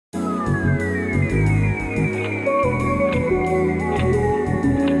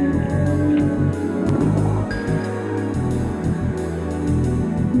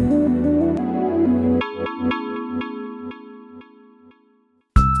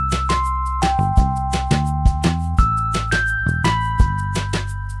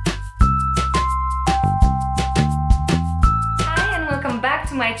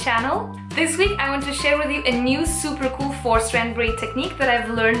my channel. This week I want to share with you a new super cool 4-strand braid technique that I've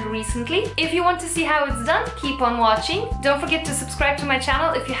learned recently. If you want to see how it's done, keep on watching. Don't forget to subscribe to my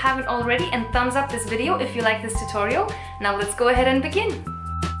channel if you haven't already, and thumbs up this video if you like this tutorial. Now let's go ahead and begin.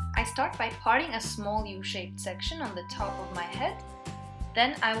 I start by parting a small U-shaped section on the top of my head.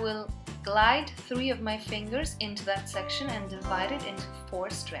 Then I will glide 3 of my fingers into that section and divide it into 4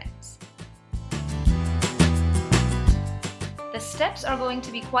 strands. The steps are going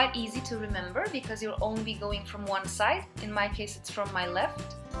to be quite easy to remember because you'll only be going from one side. In my case, it's from my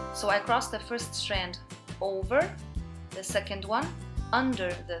left. So I cross the first strand over, the second one,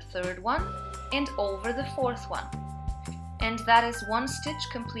 under the third one, and over the fourth one. And that is 1 stitch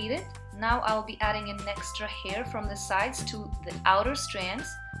completed. Now I'll be adding an extra hair from the sides to the outer strands.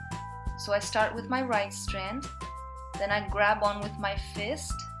 So I start with my right strand, then I grab on with my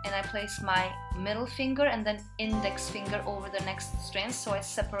fist and I place my middle finger and then index finger over the next strands, so I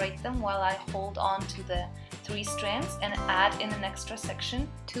separate them while I hold on to the 3 strands and add in an extra section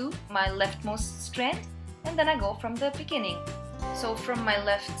to my leftmost strand, and then I go from the beginning. So from my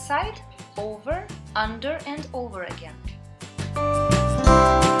left side, over, under and over again.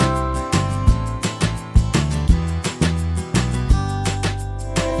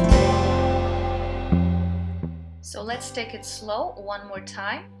 So let's take it slow one more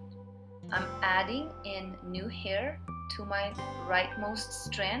time. I'm adding in new hair to my rightmost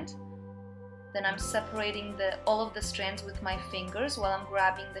strand. Then I'm separating all of the strands with my fingers while I'm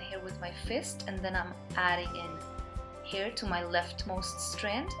grabbing the hair with my fist, and then I'm adding in hair to my leftmost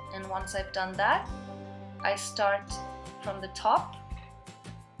strand. And once I've done that, I start from the top,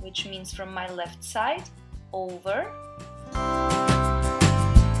 which means from my left side, over,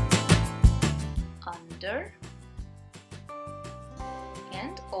 under,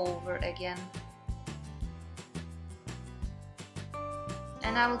 and over again.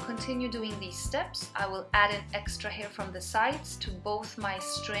 And I will continue doing these steps. I will add in extra hair from the sides to both my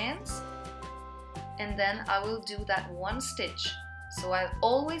strands, and then I will do that 1 stitch. So I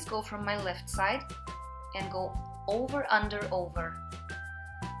always go from my left side and go over, under, over.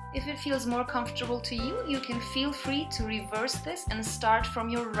 If it feels more comfortable to you, you can feel free to reverse this and start from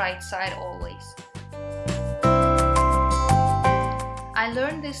your right side always. I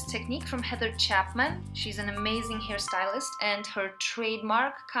learned this technique from Heather Chapman. She's an amazing hairstylist, and her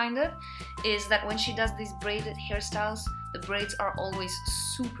trademark is that when she does these braided hairstyles, the braids are always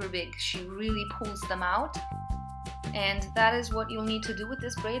super big. She really pulls them out, and that is what you'll need to do with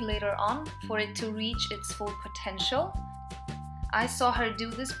this braid later on for it to reach its full potential. I saw her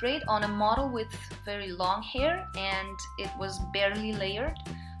do this braid on a model with very long hair, and it was barely layered.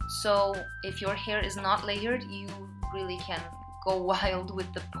 So if your hair is not layered, you really can go wild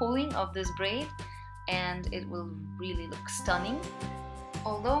with the pulling of this braid, and it will really look stunning.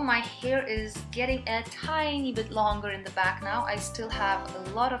 Although my hair is getting a tiny bit longer in the back now, I still have a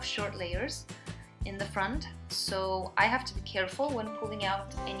lot of short layers in the front, so I have to be careful when pulling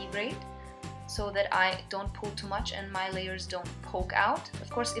out any braid so that I don't pull too much and my layers don't poke out. Of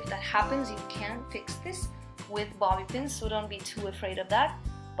course, if that happens, you can fix this with bobby pins, so don't be too afraid of that.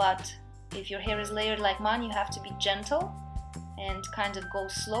 But if your hair is layered like mine, you have to be gentle and kind of go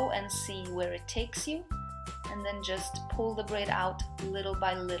slow and see where it takes you, and then just pull the braid out little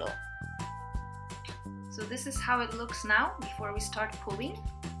by little. So this is how it looks now before we start pulling.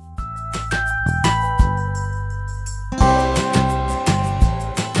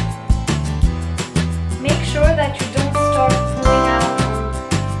 Make sure that you don't start pulling out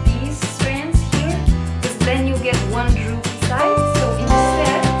on these strands here, because then you get one droopy side. So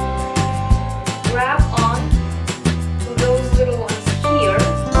instead, grab on to those little ones here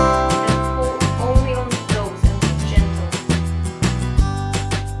and pull only on those and be gentle.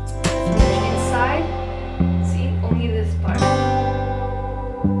 And inside, see, only this part.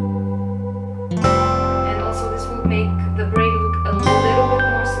 And also this will make the braid look a little bit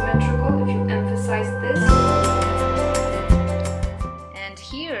more symmetrical if you emphasize this. And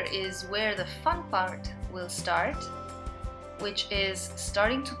here is where the fun part will start, which is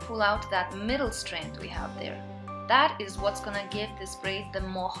starting to pull out that middle strand we have there. That is what's gonna give this braid the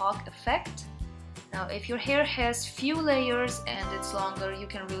mohawk effect. Now, if your hair has few layers and it's longer, you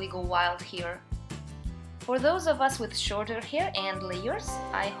can really go wild here. For those of us with shorter hair and layers,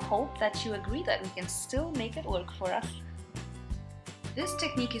 I hope that you agree that we can still make it work for us. This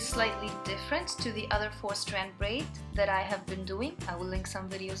technique is slightly different to the other 4-strand braid that I have been doing. I will link some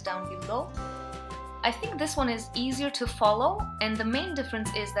videos down below. I think this one is easier to follow, and the main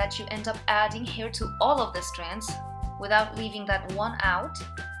difference is that you end up adding hair to all of the strands without leaving that one out,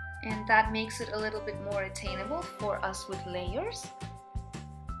 and that makes it a little bit more attainable for us with layers.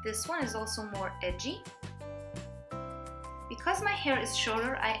 This one is also more edgy. Because my hair is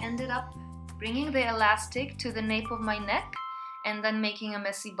shorter, I ended up bringing the elastic to the nape of my neck and then making a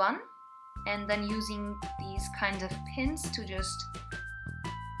messy bun, and then using these kind of pins to just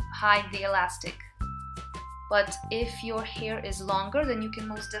hide the elastic. But if your hair is longer, then you can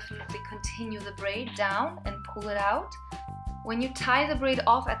most definitely continue the braid down and pull it out. When you tie the braid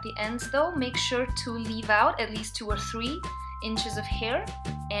off at the ends though, make sure to leave out at least 2 or 3 inches of hair,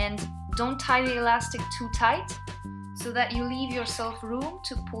 and don't tie the elastic too tight so that you leave yourself room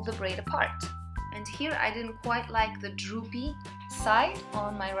to pull the braid apart. And here I didn't quite like the droopy side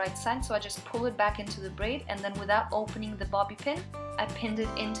on my right side, so I just pull it back into the braid, and then without opening the bobby pin, I pinned it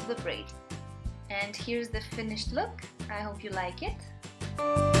into the braid. And here's the finished look. I hope you like it.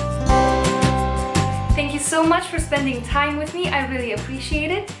 Thank you so much for spending time with me. I really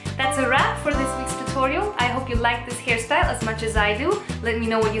appreciate it. That's a wrap for this week's tutorial. I hope you like this hairstyle as much as I do. Let me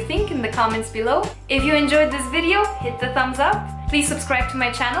know what you think in the comments below. If you enjoyed this video, hit the thumbs up. Please subscribe to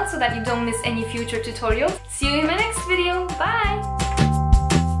my channel so that you don't miss any future tutorials. See you in my next video. Bye!